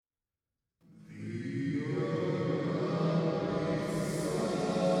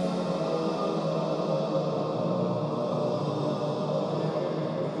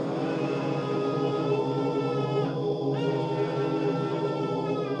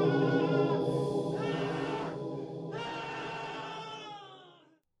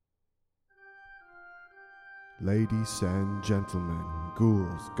Ladies and gentlemen,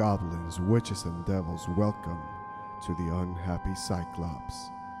 ghouls, goblins, witches, and devils, welcome to the Unhappy Cyclops.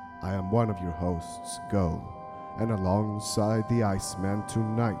 I am one of your hosts, Go, and alongside the Iceman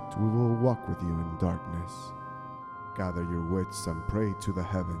tonight we will walk with you in darkness. Gather your wits and pray to the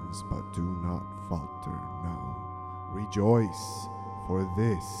heavens, but do not falter now. Rejoice, for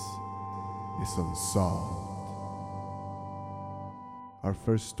this is Unsolved. Our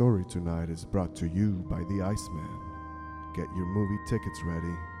first story tonight is brought to you by the Iceman. Get your movie tickets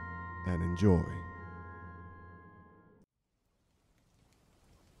ready and enjoy.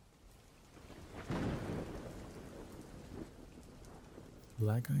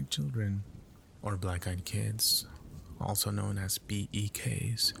 Black-eyed children, or black-eyed kids, also known as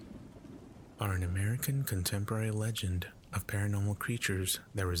BEKs, are an American contemporary legend of paranormal creatures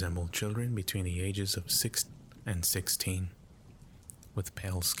that resemble children between the ages of 6 and 16, with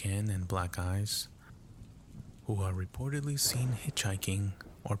pale skin and black eyes, who are reportedly seen hitchhiking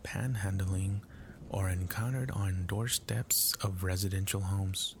or panhandling or encountered on doorsteps of residential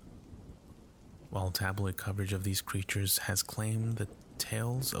homes. While tabloid coverage of these creatures has claimed that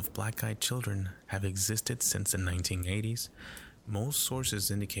tales of black-eyed children have existed since the 1980s, most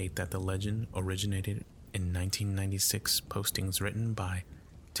sources indicate that the legend originated in 1996 postings written by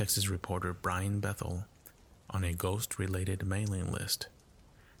Texas reporter Brian Bethel on a ghost-related mailing list.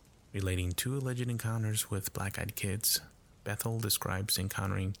 Relating two alleged encounters with black-eyed kids, Bethel describes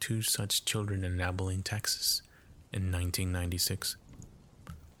encountering two such children in Abilene, Texas in 1996.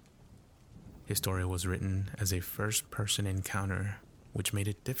 His story was written as a first-person encounter, which made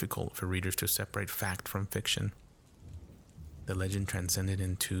it difficult for readers to separate fact from fiction. The legend transcended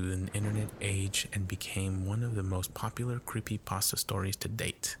into an internet age and became one of the most popular creepypasta stories to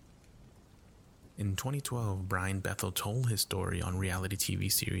date. In 2012, Brian Bethel told his story on reality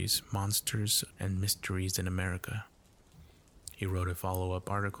TV series Monsters and Mysteries in America. He wrote a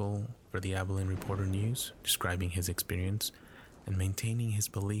follow-up article for the Abilene Reporter News describing his experience and maintaining his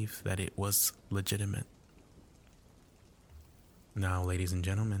belief that it was legitimate. Now, ladies and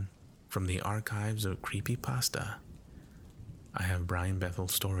gentlemen, from the archives of creepypasta, I have Brian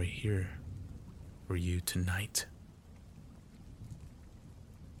Bethel's story here for you tonight.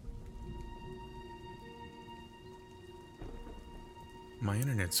 My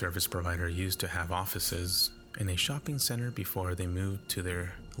internet service provider used to have offices in a shopping center before they moved to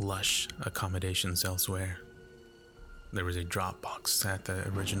their lush accommodations elsewhere. There was a drop box at the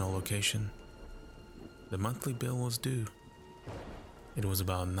original location. The monthly bill was due. It was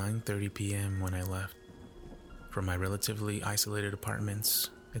about 9:30 p.m. when I left. From my relatively isolated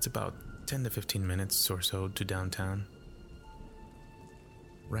apartments, it's about 10 to 15 minutes or so to downtown.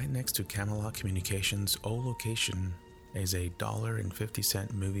 Right next to Camelot Communications' old location is a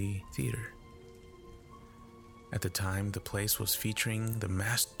 $1.50 movie theater. At the time, the place was featuring the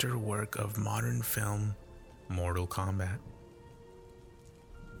masterwork of modern film, Mortal Kombat.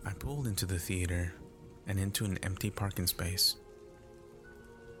 I pulled into the theater and into an empty parking space.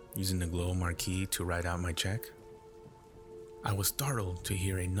 Using the glow marquee to write out my check, I was startled to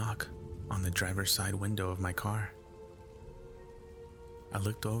hear a knock on the driver's side window of my car. I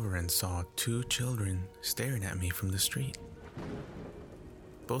looked over and saw two children staring at me from the street.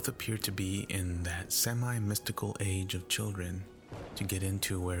 Both appeared to be in that semi-mystical age of children to get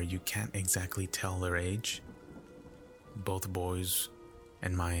into where you can't exactly tell their age. Both boys,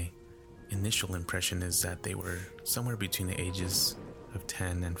 and my initial impression is that they were somewhere between the ages of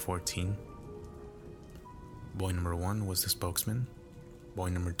 10 and 14. Boy number 1 was the spokesman. Boy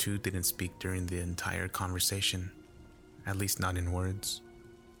number 2 didn't speak during the entire conversation, at least not in words.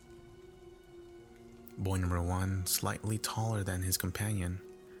 Boy number 1, slightly taller than his companion,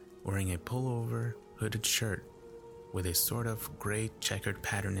 wearing a pullover hooded shirt with a sort of gray checkered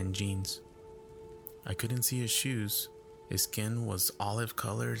pattern in jeans. I couldn't see his shoes. His skin was olive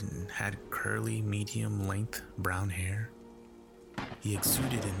colored and had curly medium length brown hair. He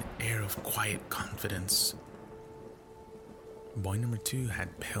exuded an air of quiet confidence. Boy number 2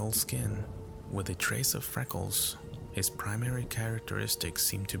 had pale skin with a trace of freckles. His primary characteristics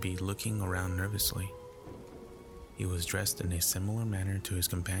seemed to be looking around nervously. He was dressed in a similar manner to his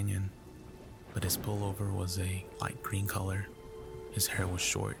companion, but his pullover was a light green color. His hair was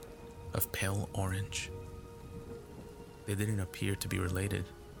short, of pale orange. They didn't appear to be related,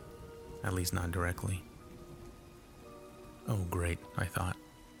 at least not directly. Oh great, I thought.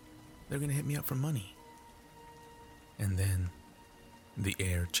 They're gonna hit me up for money. And then, the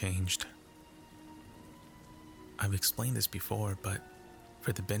air changed. I've explained this before, but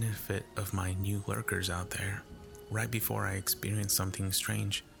for the benefit of my new lurkers out there, right before I experienced something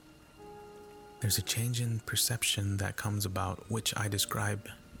strange, There's a change in perception that comes about, which I describe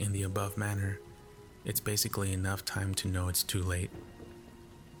in the above manner. It's basically enough time to know it's too late.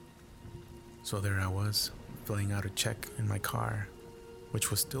 So there I was, filling out a check in my car,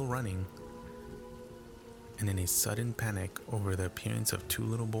 which was still running, and in a sudden panic over the appearance of two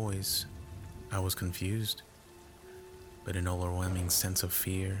little boys, I was confused, but an overwhelming sense of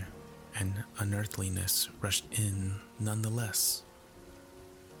fear and unearthliness rushed in nonetheless.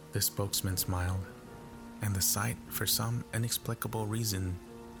 The spokesman smiled, and the sight, for some inexplicable reason,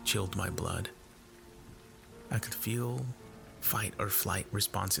 chilled my blood. I could feel fight or flight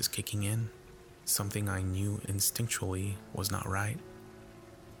responses kicking in, something I knew instinctually was not right,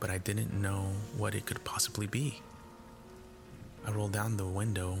 but I didn't know what it could possibly be. I rolled down the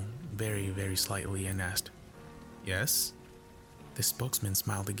window very, very slightly and asked, "Yes?" The spokesman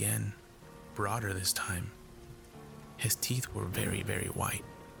smiled again, broader this time. His teeth were very, very white.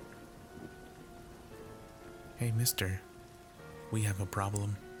 "Hey, mister, we have a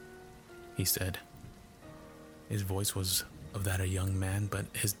problem," he said. His voice was of that of a young man, but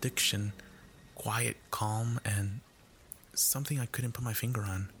his diction, quiet, calm, and something I couldn't put my finger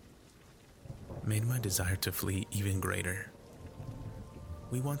on, made my desire to flee even greater.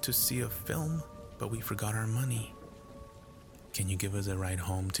 "We want to see a film, but we forgot our money. Can you give us a ride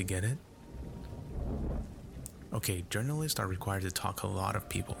home to get it?" Okay, journalists are required to talk to a lot of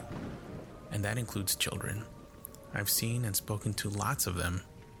people, and that includes children. I've seen and spoken to lots of them.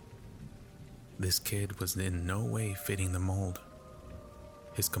 This kid was in no way fitting the mold.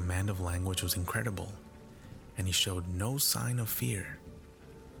 His command of language was incredible, and he showed no sign of fear.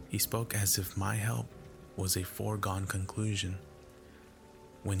 He spoke as if my help was a foregone conclusion.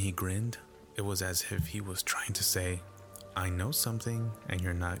 When he grinned, it was as if he was trying to say, "I know something, and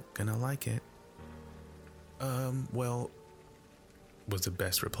you're not gonna like it." Well, was the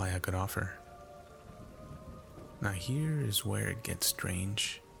best reply I could offer. Now here is where it gets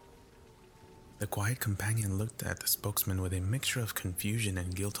strange. The quiet companion looked at the spokesman with a mixture of confusion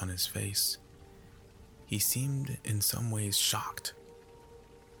and guilt on his face. He seemed in some ways shocked.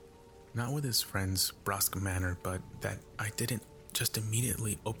 Not with his friend's brusque manner, but that I didn't just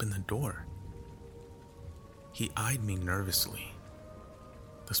immediately open the door. He eyed me nervously.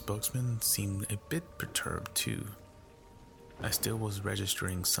 The spokesman seemed a bit perturbed too. I still was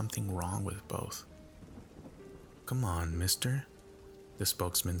registering something wrong with both. "Come on, mister," the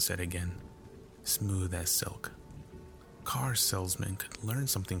spokesman said again, smooth as silk. Car salesmen could learn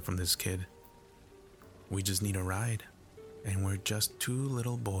something from this kid. "We just need a ride, and we're just two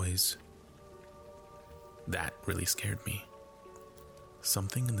little boys." That really scared me.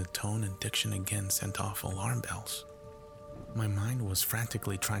 Something in the tone and diction again sent off alarm bells. My mind was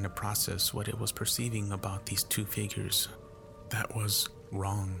frantically trying to process what it was perceiving about these two figures. That was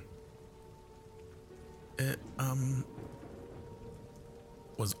wrong. It,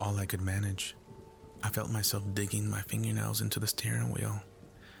 was all I could manage. I felt myself digging my fingernails into the steering wheel.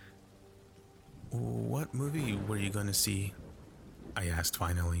 "What movie were you going to see?" I asked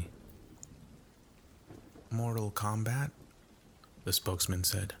finally. "Mortal Kombat?" the spokesman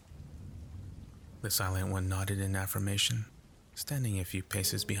said. The silent one nodded in affirmation, standing a few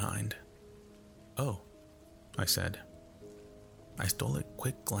paces behind. "Oh," I said. I stole a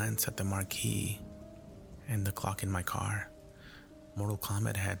quick glance at the marquee and the clock in my car. Mortal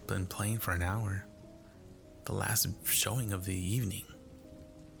Kombat had been playing for an hour, the last showing of the evening.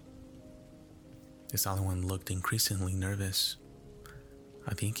 The silent one looked increasingly nervous.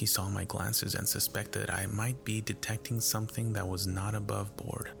 I think he saw my glances and suspected I might be detecting something that was not above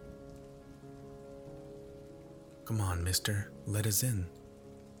board. "Come on, mister, let us in."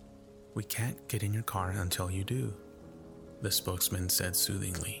 "We can't get in your car until you do," the spokesman said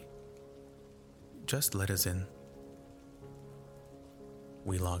soothingly. "Just let us in."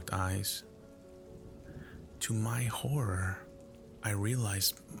 We locked eyes. To my horror, I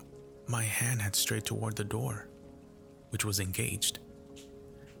realized my hand had strayed toward the door, which was engaged,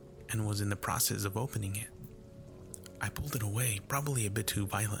 and was in the process of opening it. I pulled it away, probably a bit too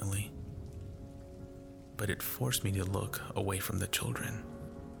violently, but it forced me to look away from the children.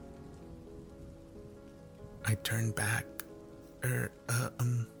 I turned back.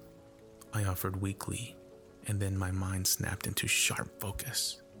 I offered weakly, and then my mind snapped into sharp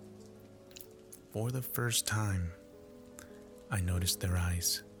focus. For the first time, I noticed their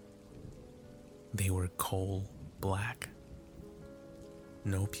eyes. They were coal black.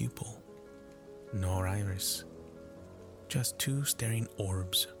 No pupil, nor iris. Just two staring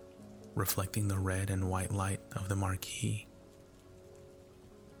orbs, reflecting the red and white light of the marquee.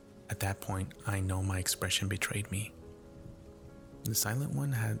 At that point, I know my expression betrayed me. The silent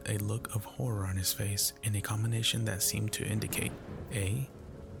one had a look of horror on his face in a combination that seemed to indicate A,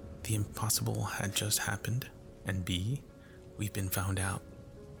 the impossible had just happened, and B, we've been found out.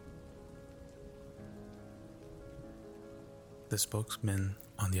 The spokesman,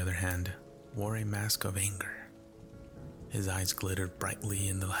 on the other hand, wore a mask of anger. His eyes glittered brightly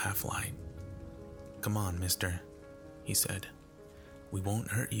in the half-light. "Come on, mister," he said. "We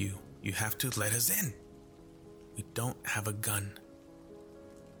won't hurt you. You have to let us in. We don't have a gun."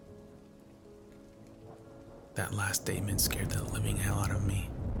 That last statement scared the living hell out of me,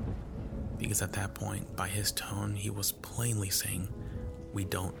 because at that point, by his tone, he was plainly saying, "We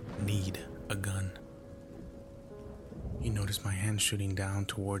don't need a gun." He noticed my hand shooting down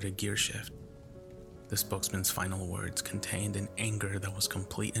toward a gear shift. The spokesman's final words contained an anger that was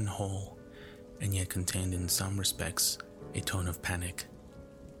complete and whole, and yet contained in some respects a tone of panic.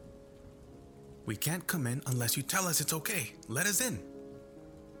 "We can't come in unless you tell us it's okay. Let us in."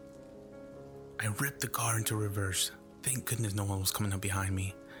 I ripped the car into reverse, thank goodness no one was coming up behind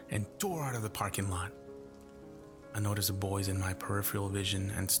me, and tore out of the parking lot. I noticed the boys in my peripheral vision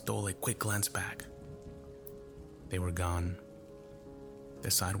and stole a quick glance back. They were gone.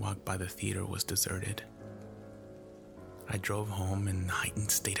 The sidewalk by the theater was deserted. I drove home in a heightened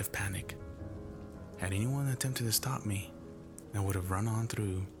state of panic. Had anyone attempted to stop me, I would have run on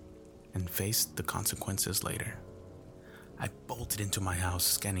through and faced the consequences later. I bolted into my house,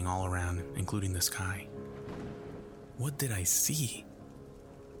 scanning all around, including the sky. What did I see?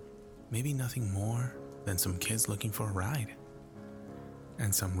 Maybe nothing more than some kids looking for a ride.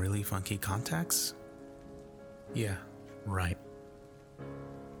 And some really funky contacts? Yeah, right.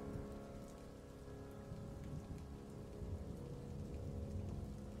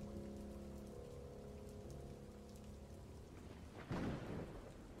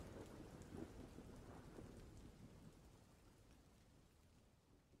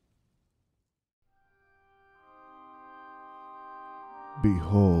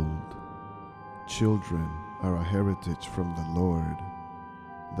 Behold, children are a heritage from the Lord.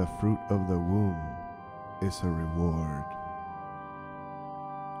 The fruit of the womb is a reward.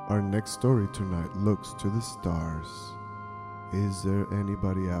 Our next story tonight looks to the stars. Is there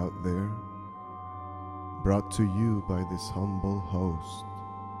anybody out there? Brought to you by this humble host.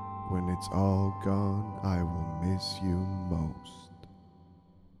 When it's all gone, I will miss you most.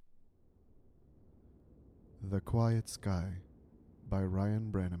 The Quiet Sky by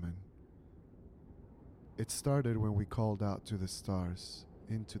Ryan Brenneman. It started when we called out to the stars,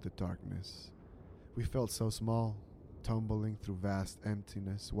 into the darkness. We felt so small, tumbling through vast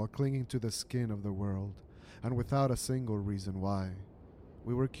emptiness while clinging to the skin of the world, and without a single reason why.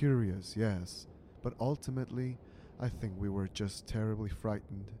 We were curious, yes, but ultimately, I think we were just terribly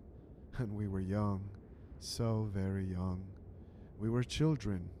frightened. And we were young, so very young. We were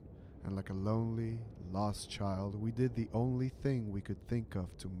children, and like a lonely, lost child, we did the only thing we could think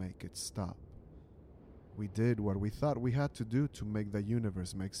of to make it stop. We did what we thought we had to do to make the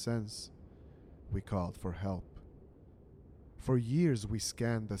universe make sense. We called for help. For years we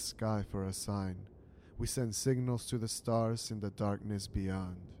scanned the sky for a sign. We sent signals to the stars in the darkness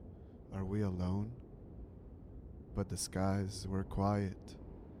beyond. Are we alone? But the skies were quiet,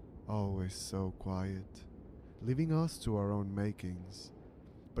 always so quiet, leaving us to our own makings.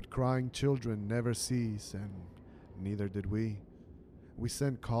 But crying children never cease, and neither did we. We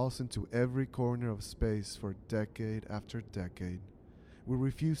sent calls into every corner of space for decade after decade. We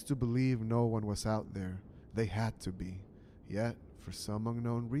refused to believe no one was out there. They had to be. Yet, for some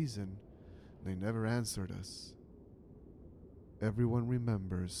unknown reason, they never answered us. Everyone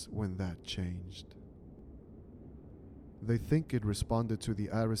remembers when that changed. They think it responded to the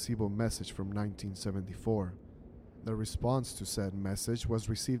Arecibo message from 1974. The response to said message was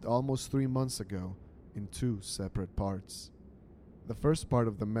received almost 3 months ago in 2 separate parts. The first part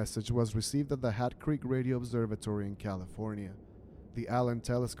of the message was received at the Hat Creek Radio Observatory in California. The Allen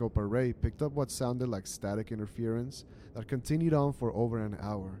Telescope Array picked up what sounded like static interference that continued on for over an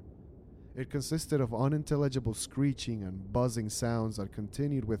hour. It consisted of unintelligible screeching and buzzing sounds that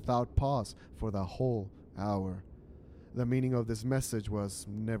continued without pause for the whole hour. The meaning of this message was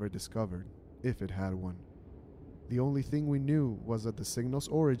never discovered, if it had one. The only thing we knew was that the signal's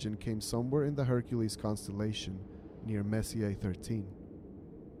origin came somewhere in the Hercules constellation, near Messier 13.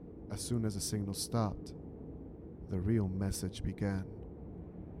 As soon as the signal stopped, the real message began.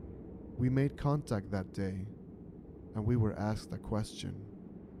 We made contact that day, and we were asked a question.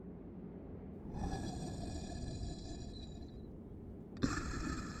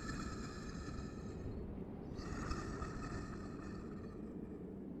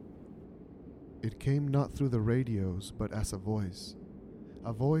 It came not through the radios, but as a voice.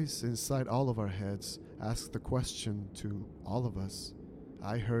 A voice inside all of our heads asked the question to all of us.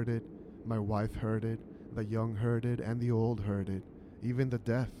 I heard it, my wife heard it, the young heard it, and the old heard it. Even the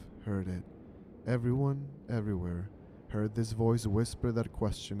deaf heard it. Everyone, everywhere, heard this voice whisper that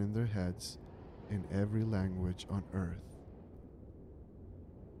question in their heads in every language on earth.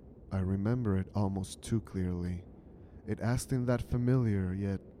 I remember it almost too clearly. It asked in that familiar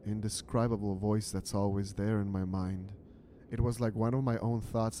yet indescribable voice that's always there in my mind. It was like one of my own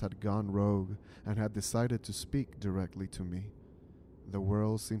thoughts had gone rogue and had decided to speak directly to me. The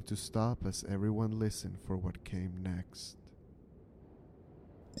world seemed to stop as everyone listened for what came next.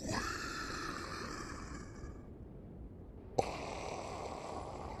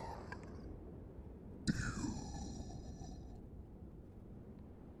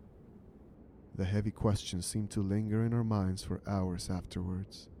 The heavy question seemed to linger in our minds for hours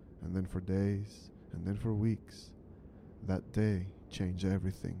afterwards, and then for days, and then for weeks. That day changed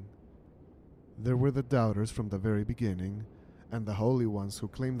everything. There were the doubters from the very beginning, and the holy ones who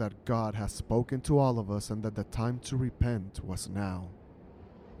claimed that God has spoken to all of us and that the time to repent was now.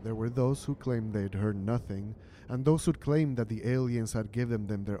 There were those who claimed they'd heard nothing, and those who claimed that the aliens had given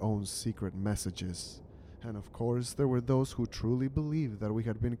them their own secret messages. And of course, there were those who truly believed that we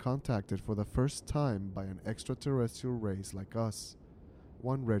had been contacted for the first time by an extraterrestrial race like us,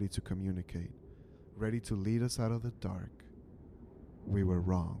 one ready to communicate, ready to lead us out of the dark. We were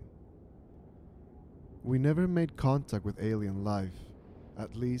wrong. We never made contact with alien life,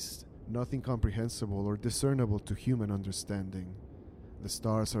 at least nothing comprehensible or discernible to human understanding. The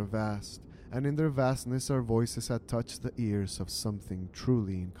stars are vast, and in their vastness our voices had touched the ears of something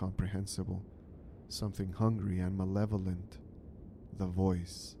truly incomprehensible. Something hungry and malevolent, the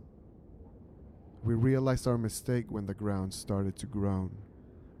voice. We realized our mistake when the ground started to groan.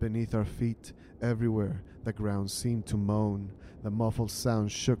 Beneath our feet, everywhere, the ground seemed to moan. The muffled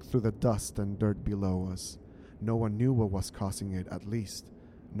sound shook through the dust and dirt below us. No one knew what was causing it, at least,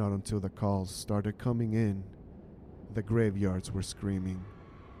 not until the calls started coming in. The graveyards were screaming.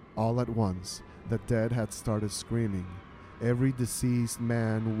 All at once, the dead had started screaming. Every deceased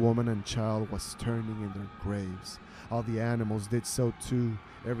man, woman, and child was turning in their graves. All the animals did so too.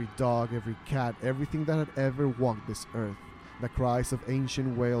 Every dog, every cat, everything that had ever walked this earth. The cries of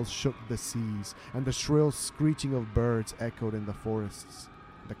ancient whales shook the seas, and the shrill screeching of birds echoed in the forests.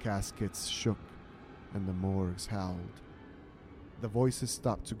 The caskets shook, and the morgues howled. The voices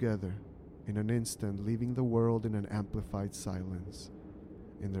stopped together, in an instant leaving the world in an amplified silence.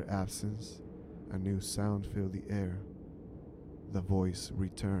 In their absence, a new sound filled the air. The voice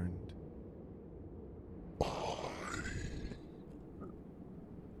returned.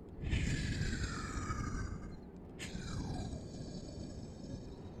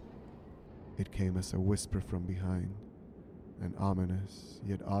 It came as a whisper from behind, an ominous,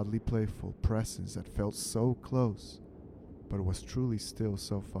 yet oddly playful presence that felt so close, but was truly still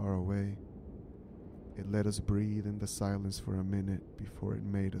so far away. It let us breathe in the silence for a minute before it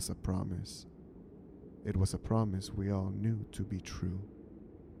made us a promise. It was a promise we all knew to be true.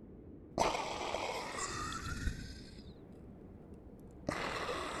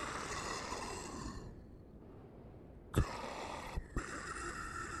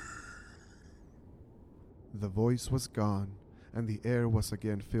 The voice was gone, and the air was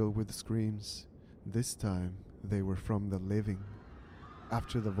again filled with screams. This time, they were from the living.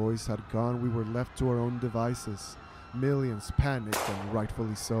 After the voice had gone, we were left to our own devices. Millions panicked, and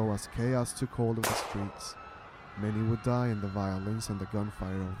rightfully so, as chaos took hold of the streets. Many would die in the violence and the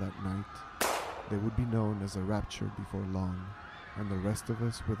gunfire of that night. They would be known as the raptured before long, and the rest of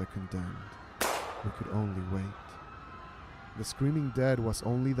us were the condemned. We could only wait. The screaming dead was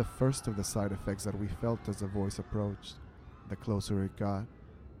only the first of the side effects that we felt as the voice approached. The closer it got,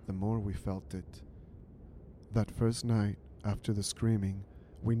 the more we felt it. That first night, after the screaming,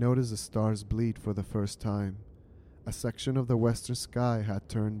 we noticed the stars bleed for the first time. A section of the western sky had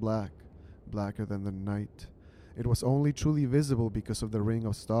turned black, blacker than the night. It was only truly visible because of the ring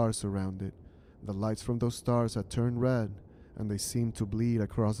of stars around it. The lights from those stars had turned red, and they seemed to bleed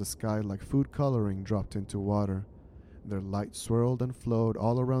across the sky like food coloring dropped into water. Their light swirled and flowed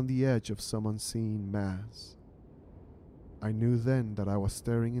all around the edge of some unseen mass. I knew then that I was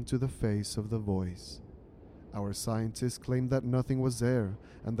staring into the face of the voice. Our scientists claimed that nothing was there,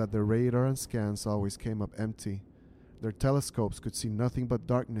 and that their radar and scans always came up empty. Their telescopes could see nothing but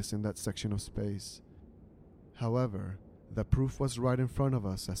darkness in that section of space. However, the proof was right in front of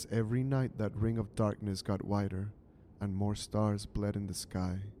us as every night that ring of darkness got wider, and more stars bled in the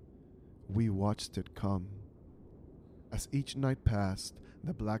sky. We watched it come. As each night passed,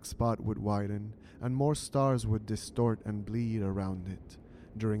 the black spot would widen, and more stars would distort and bleed around it.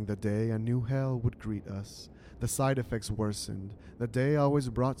 During the day, a new hell would greet us. The side effects worsened. The day always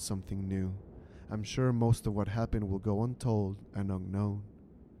brought something new. I'm sure most of what happened will go untold and unknown.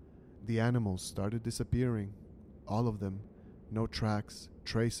 The animals started disappearing. All of them. No tracks,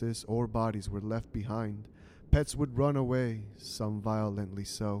 traces, or bodies were left behind. Pets would run away, some violently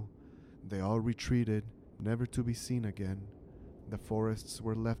so. They all retreated, never to be seen again. The forests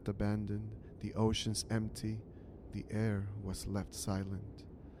were left abandoned, the oceans empty, the air was left silent.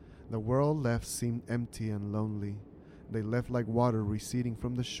 The world left seemed empty and lonely. They left like water receding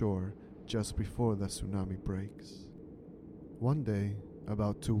from the shore just before the tsunami breaks. One day,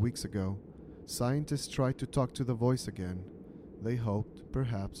 about 2 weeks ago, scientists tried to talk to the voice again. They hoped,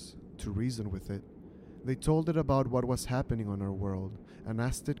 perhaps, to reason with it. They told it about what was happening on our world and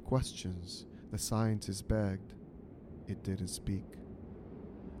asked it questions. The scientists begged. It didn't speak.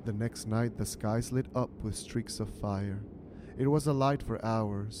 The next night, the skies lit up with streaks of fire. It was alight for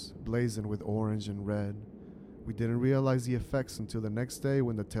hours, blazing with orange and red. We didn't realize the effects until the next day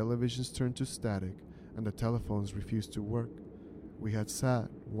when the televisions turned to static and the telephones refused to work. We had sat,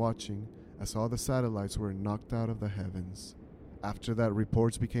 watching, as all the satellites were knocked out of the heavens. After that,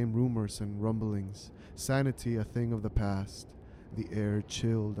 reports became rumors and rumblings, sanity a thing of the past. The air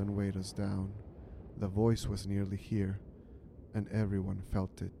chilled and weighed us down. The voice was nearly here, and everyone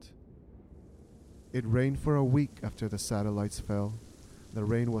felt it. It rained for a week after the satellites fell. The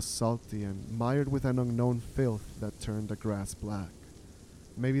rain was salty and mired with an unknown filth that turned the grass black.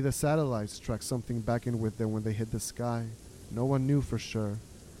 Maybe the satellites tracked something back in with them when they hit the sky. No one knew for sure.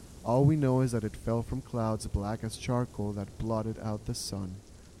 All we know is that it fell from clouds black as charcoal that blotted out the sun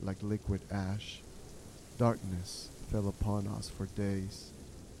like liquid ash. Darkness fell upon us for days.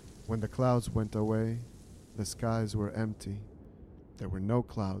 When the clouds went away, the skies were empty. There were no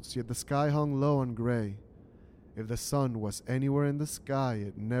clouds, yet the sky hung low and gray. If the sun was anywhere in the sky,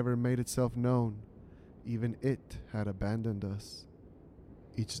 it never made itself known. Even it had abandoned us.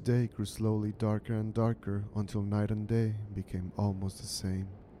 Each day grew slowly darker and darker until night and day became almost the same.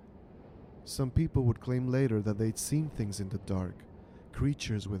 Some people would claim later that they'd seen things in the dark,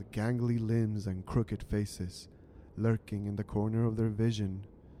 creatures with gangly limbs and crooked faces, lurking in the corner of their vision.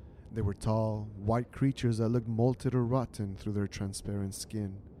 They were tall, white creatures that looked molted or rotten through their transparent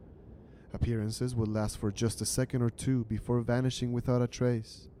skin. Appearances would last for just a second or two before vanishing without a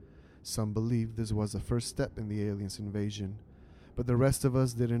trace. Some believed this was the first step in the aliens' invasion, but the rest of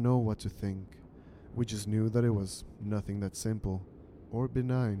us didn't know what to think. We just knew that it was nothing that simple or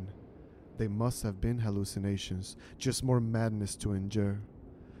benign. They must have been hallucinations, just more madness to endure,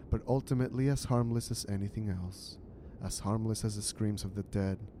 but ultimately as harmless as anything else, as harmless as the screams of the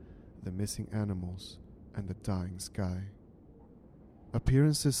dead, the missing animals, and the dying sky.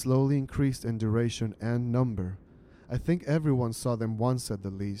 Appearances slowly increased in duration and number. I think everyone saw them once at the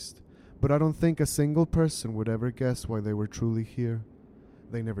least, but I don't think a single person would ever guess why they were truly here.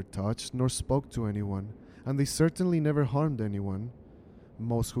 They never touched nor spoke to anyone, and they certainly never harmed anyone.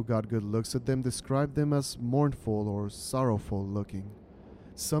 Most who got good looks at them described them as mournful or sorrowful looking.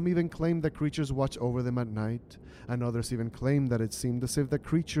 Some even claimed that creatures watched over them at night, and others even claimed that it seemed as if the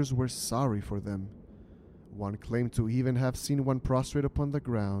creatures were sorry for them. One claimed to even have seen one prostrate upon the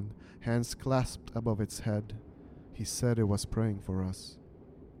ground, hands clasped above its head. He said it was praying for us.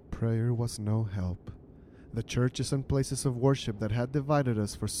 Prayer was no help. The churches and places of worship that had divided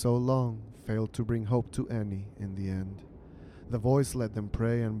us for so long failed to bring hope to any in the end. The voice let them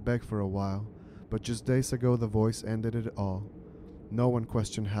pray and beg for a while, but just days ago the voice ended it all. No one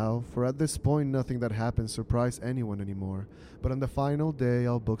questioned how, for at this point nothing that happened surprised anyone anymore, but on the final day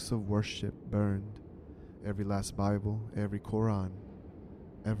all books of worship burned. Every last Bible, every Quran,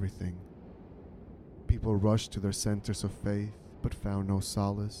 everything. People rushed to their centers of faith, but found no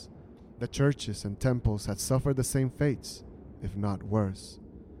solace. The churches and temples had suffered the same fates, if not worse.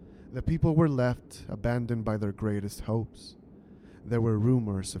 The people were left, abandoned by their greatest hopes. There were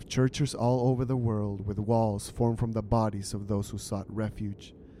rumors of churches all over the world with walls formed from the bodies of those who sought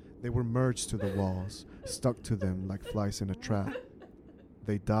refuge. They were merged to the walls, stuck to them like flies in a trap.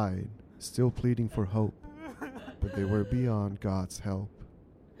 They died, still pleading for hope, but they were beyond God's help.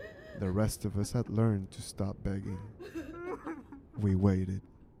 The rest of us had learned to stop begging. We waited.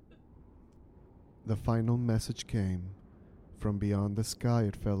 The final message came. From beyond the sky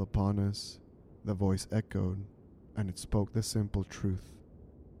it fell upon us. The voice echoed, and it spoke the simple truth.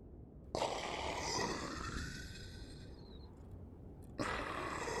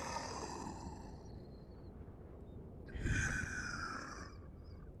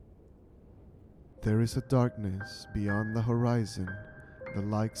 There is a darkness beyond the horizon, the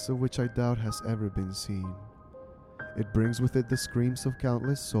likes of which I doubt has ever been seen. It brings with it the screams of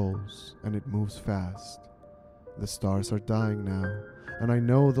countless souls, and it moves fast. The stars are dying now, and I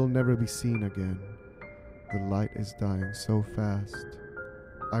know they'll never be seen again. The light is dying so fast.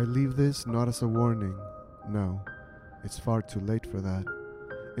 I leave this not as a warning. No, it's far too late for that.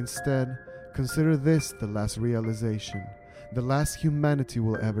 Instead, consider this the last realization, the last humanity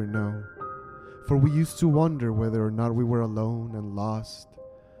will ever know. For we used to wonder whether or not we were alone and lost,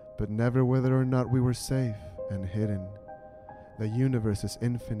 but never whether or not we were safe and hidden. The universe is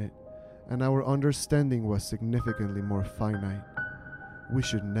infinite, and our understanding was significantly more finite. We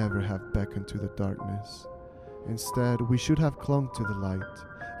should never have beckoned to the darkness. Instead, we should have clung to the light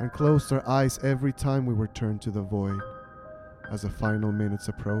and closed our eyes every time we were turned to the void. As the final minutes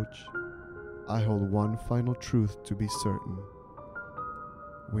approach, I hold one final truth to be certain.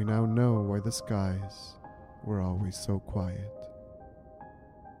 We now know why the skies were always so quiet.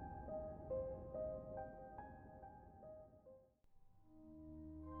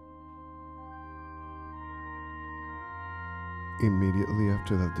 Immediately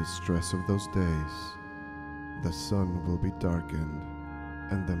after the distress of those days, the sun will be darkened,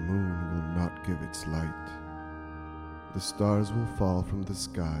 and the moon will not give its light. The stars will fall from the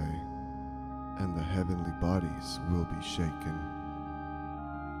sky, and the heavenly bodies will be shaken.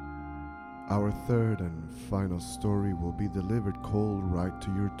 Our third and final story will be delivered cold right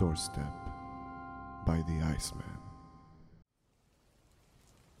to your doorstep by the Iceman.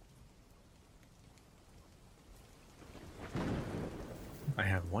 I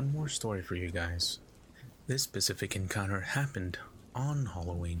have one more story for you guys. This specific encounter happened on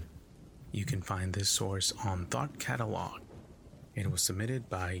Halloween. You can find this source on Thought Catalog. It was submitted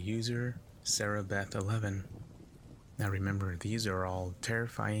by user SarahBeth11. Now remember, these are all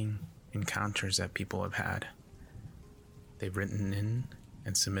terrifying encounters that people have had. They've written in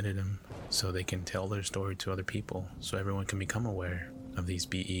and submitted them so they can tell their story to other people, so everyone can become aware of these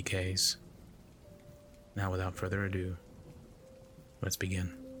BEKs. Now without further ado, let's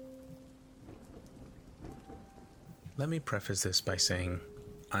begin. Let me preface this by saying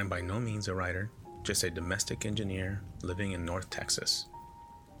I'm by no means a writer, just a domestic engineer living in North Texas.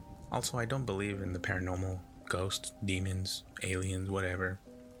 Also, I don't believe in the paranormal, ghosts, demons, aliens, whatever.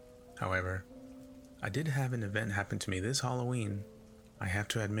 However, I did have an event happen to me this Halloween, I have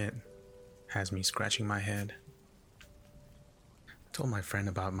to admit, has me scratching my head. I told my friend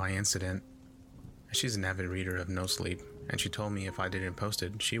about my incident. She's an avid reader of No Sleep, and she told me if I didn't post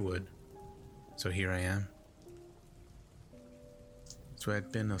it, she would. So here I am. So it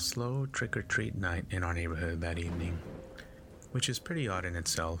had been a slow trick-or-treat night in our neighborhood that evening, which is pretty odd in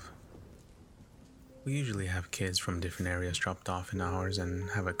itself. We usually have kids from different areas dropped off in ours and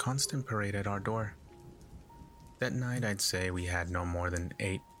have a constant parade at our door. That night, I'd say we had no more than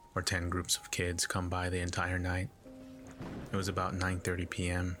 8 or 10 groups of kids come by the entire night. It was about 9:30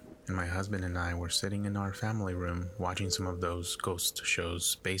 p.m., and my husband and I were sitting in our family room watching some of those ghost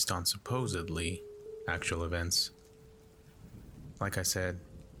shows based on supposedly actual events. Like I said,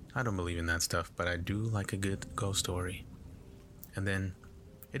 I don't believe in that stuff, but I do like a good ghost story. And then,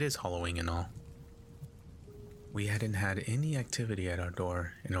 it is Halloween and all. We hadn't had any activity at our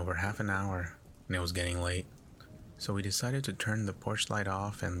door in over half an hour, and it was getting late. So we decided to turn the porch light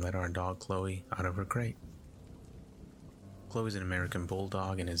off and let our dog Chloe out of her crate. Chloe's an American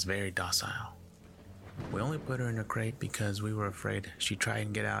bulldog and is very docile. We only put her in a crate because we were afraid she'd try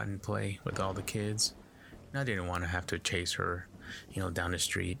and get out and play with all the kids, and I didn't want to have to chase her, down the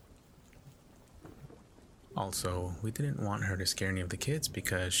street. Also, we didn't want her to scare any of the kids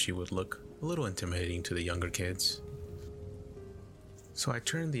because she would look a little intimidating to the younger kids. So I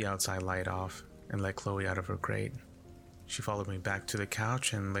turned the outside light off and let Chloe out of her crate. She followed me back to the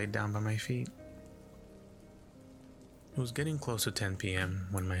couch and laid down by my feet. It was getting close to 10 p.m.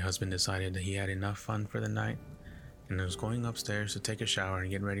 when my husband decided that he had enough fun for the night and was going upstairs to take a shower and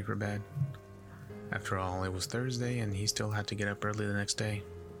get ready for bed. After all, it was Thursday and he still had to get up early the next day.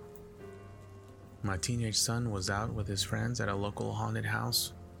 My teenage son was out with his friends at a local haunted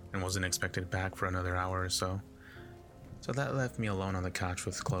house and wasn't expected back for another hour or so. So that left me alone on the couch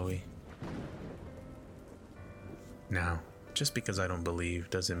with Chloe. Now, just because I don't believe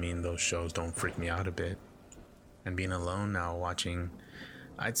doesn't mean those shows don't freak me out a bit. And being alone now watching,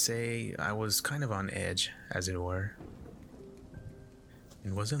 I'd say I was kind of on edge, as it were.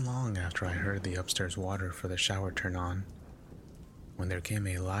 It wasn't long after I heard the upstairs water for the shower turn on when there came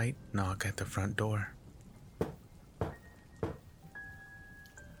a light knock at the front door.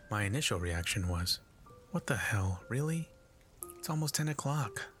 My initial reaction was, what the hell, really? It's almost 10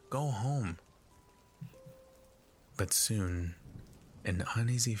 o'clock. Go home. But soon, an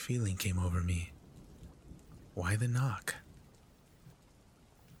uneasy feeling came over me. Why the knock?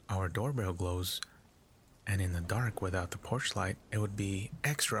 Our doorbell glows, and in the dark without the porch light, it would be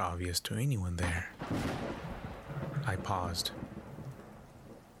extra obvious to anyone there. I paused.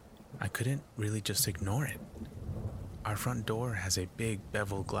 I couldn't really just ignore it. Our front door has a big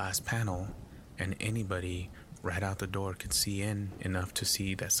beveled glass panel, and anybody right out the door could see in enough to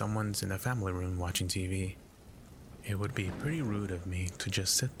see that someone's in the family room watching TV. It would be pretty rude of me to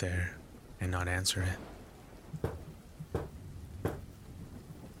just sit there and not answer it.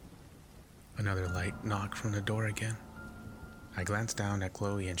 Another light knock from the door again. I glanced down at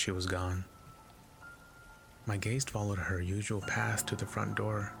Chloe and she was gone. My gaze followed her usual path to the front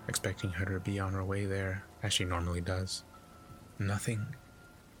door, expecting her to be on her way there, as she normally does. Nothing.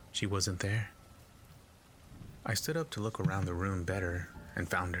 She wasn't there. I stood up to look around the room better and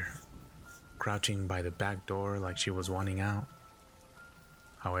found her, crouching by the back door like she was wanting out.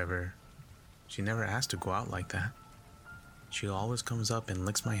 However, she never asked to go out like that. She always comes up and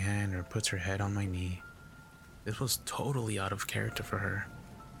licks my hand or puts her head on my knee. This was totally out of character for her.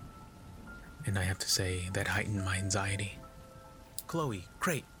 And I have to say, that heightened my anxiety. "Chloe,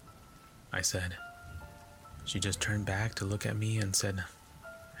 crate," I said. She just turned back to look at me and said,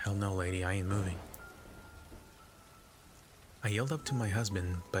 "Hell no, lady, I ain't moving." I yelled up to my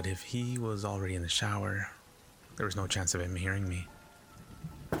husband, but if he was already in the shower, there was no chance of him hearing me.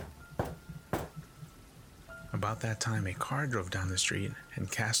 About that time, a car drove down the street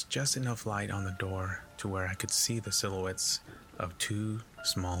and cast just enough light on the door to where I could see the silhouettes of two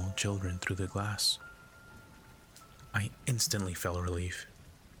small children through the glass. I instantly felt relief.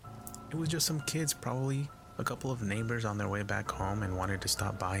 It was just some kids, probably a couple of neighbors on their way back home and wanted to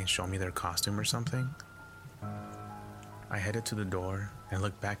stop by and show me their costume or something. I headed to the door and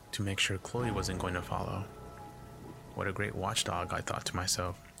looked back to make sure Chloe wasn't going to follow. What a great watchdog, I thought to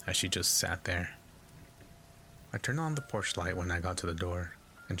myself as she just sat there. I turned on the porch light when I got to the door,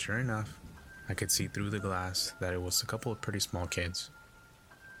 and sure enough, I could see through the glass that it was a couple of pretty small kids.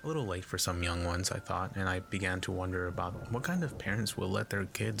 A little late for some young ones, I thought, and I began to wonder about what kind of parents will let their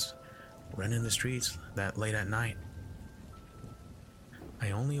kids run in the streets that late at night.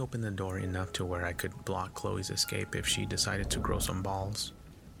 I only opened the door enough to where I could block Chloe's escape if she decided to grow some balls,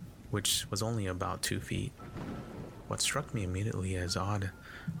 which was only about 2 feet. What struck me immediately as odd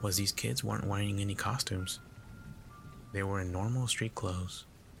was these kids weren't wearing any costumes. They were in normal street clothes.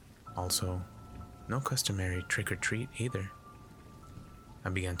 Also, no customary trick-or-treat either. I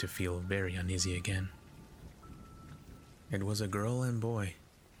began to feel very uneasy again. It was a girl and boy.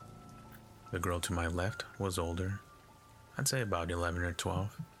 The girl to my left was older, I'd say about 11 or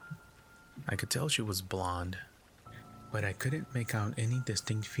 12. I could tell she was blonde, but I couldn't make out any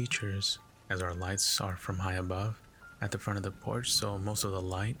distinct features as our lights are from high above at the front of the porch, so most of the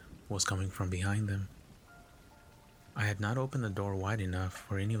light was coming from behind them. I had not opened the door wide enough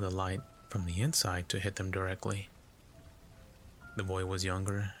for any of the light from the inside to hit them directly. The boy was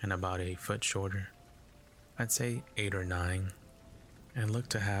younger and about a foot shorter. I'd say 8 or 9, and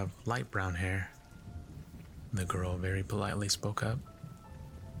looked to have light brown hair. The girl very politely spoke up.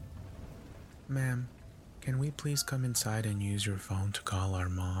 "Ma'am, can we please come inside and use your phone to call our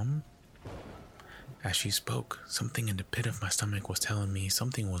mom?" As she spoke, something in the pit of my stomach was telling me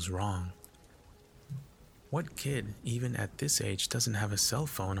something was wrong. What kid, even at this age, doesn't have a cell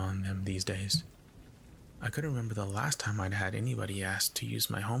phone on them these days? I couldn't remember the last time I'd had anybody ask to use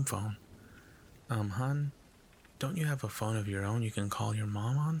my home phone. Hun, don't you have a phone of your own you can call your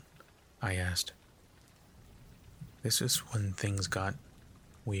mom on?" I asked. This is when things got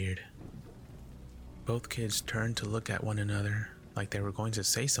weird. Both kids turned to look at one another like they were going to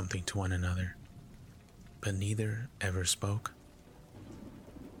say something to one another, but neither ever spoke.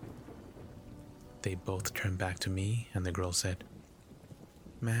 They both turned back to me, and the girl said,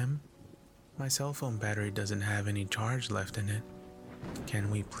 "Ma'am, my cell phone battery doesn't have any charge left in it.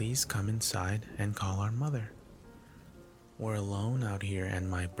 Can we please come inside and call our mother? We're alone out here and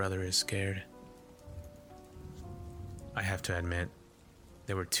my brother is scared." I have to admit,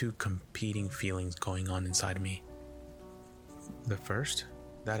 there were two competing feelings going on inside me. The first,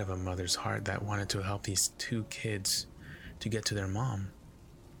 that of a mother's heart that wanted to help these two kids to get to their mom.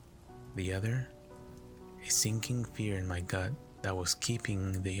 The other, a sinking fear in my gut that was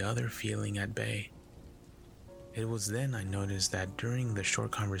keeping the other feeling at bay. It was then I noticed that during the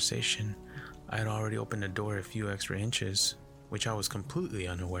short conversation, I had already opened the door a few extra inches, which I was completely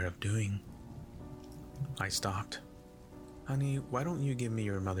unaware of doing. I stopped. "Honey, why don't you give me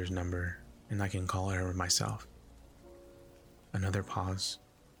your mother's number and I can call her myself?" Another pause.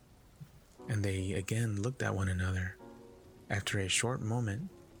 and they again looked at one another. After a short moment,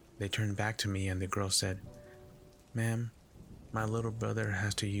 they turned back to me and the girl said, "Ma'am, my little brother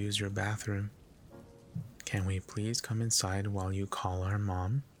has to use your bathroom. Can we please come inside while you call our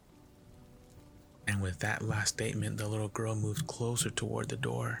mom?" And with that last statement, the little girl moved closer toward the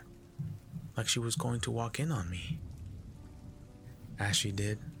door, like she was going to walk in on me. As she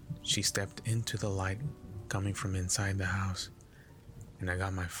did, she stepped into the light coming from inside the house, and I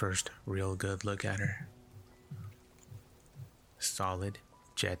got my first real good look at her. Solid,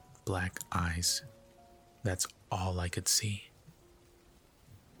 jet black eyes. That's all I could see.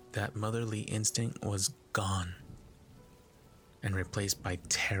 That motherly instinct was gone and replaced by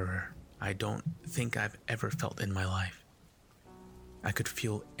terror I don't think I've ever felt in my life. I could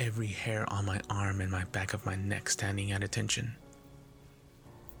feel every hair on my arm and my back of my neck standing at attention.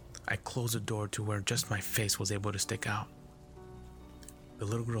 I closed the door to where just my face was able to stick out. The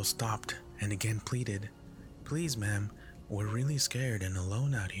little girl stopped and again pleaded, "Please, ma'am, we're really scared and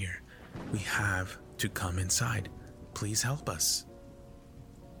alone out here. We have to come inside. Please help us."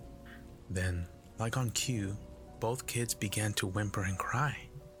 Then, like on cue, both kids began to whimper and cry.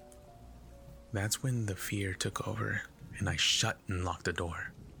 That's when the fear took over and I shut and locked the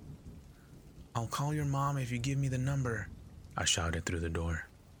door. "I'll call your mom if you give me the number," I shouted through the door.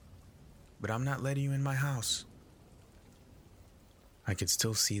 "But I'm not letting you in my house." I could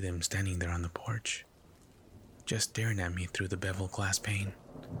still see them standing there on the porch, just staring at me through the beveled glass pane.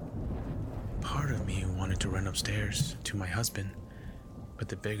 Part of me wanted to run upstairs to my husband, but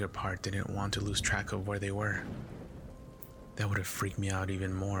the bigger part didn't want to lose track of where they were. That would have freaked me out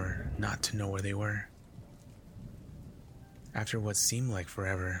even more not to know where they were. After what seemed like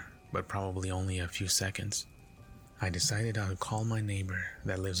forever, but probably only a few seconds, I decided I would call my neighbor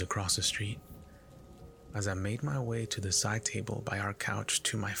that lives across the street. As I made my way to the side table by our couch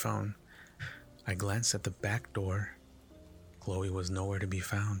to my phone, I glanced at the back door. Chloe was nowhere to be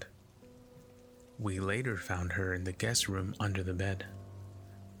found. We later found her in the guest room under the bed.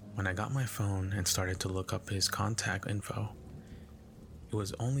 When I got my phone and started to look up his contact info, it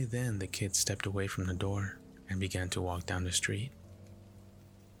was only then the kids stepped away from the door and began to walk down the street.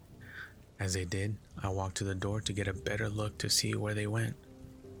 As they did, I walked to the door to get a better look to see where they went,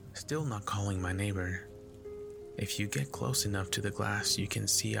 still not calling my neighbor. If you get close enough to the glass, you can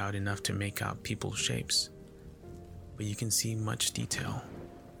see out enough to make out people's shapes, but you can see much detail.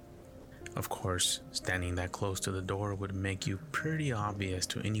 Of course, standing that close to the door would make you pretty obvious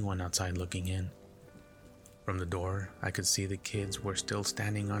to anyone outside looking in. From the door, I could see the kids were still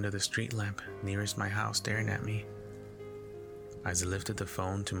standing under the street lamp nearest my house staring at me. As I lifted the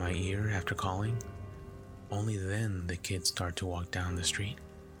phone to my ear after calling, only then the kids started to walk down the street.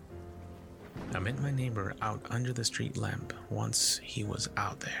 I met my neighbor out under the street lamp once he was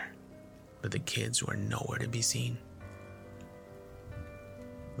out there, but the kids were nowhere to be seen.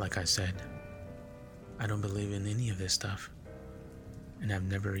 Like I said, I don't believe in any of this stuff, and I've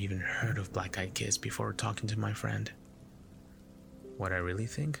never even heard of black-eyed kids before talking to my friend. What I really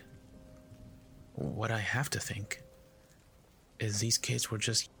think, what I have to think, is these kids were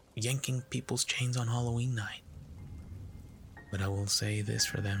just yanking people's chains on Halloween night. But I will say this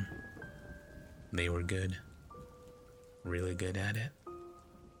for them: they were good, really good at it.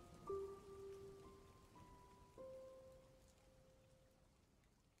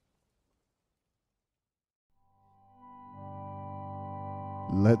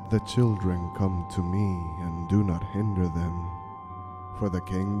 Let the children come to me, and do not hinder them, for the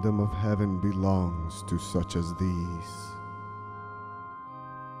kingdom of heaven belongs to such as these.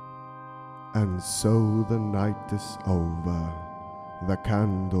 And so the night is over, the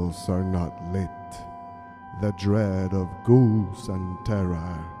candles are not lit, the dread of ghouls and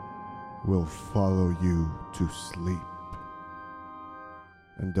terror will follow you to sleep.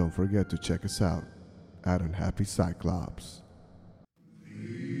 And don't forget to check us out at Unhappy Cyclops.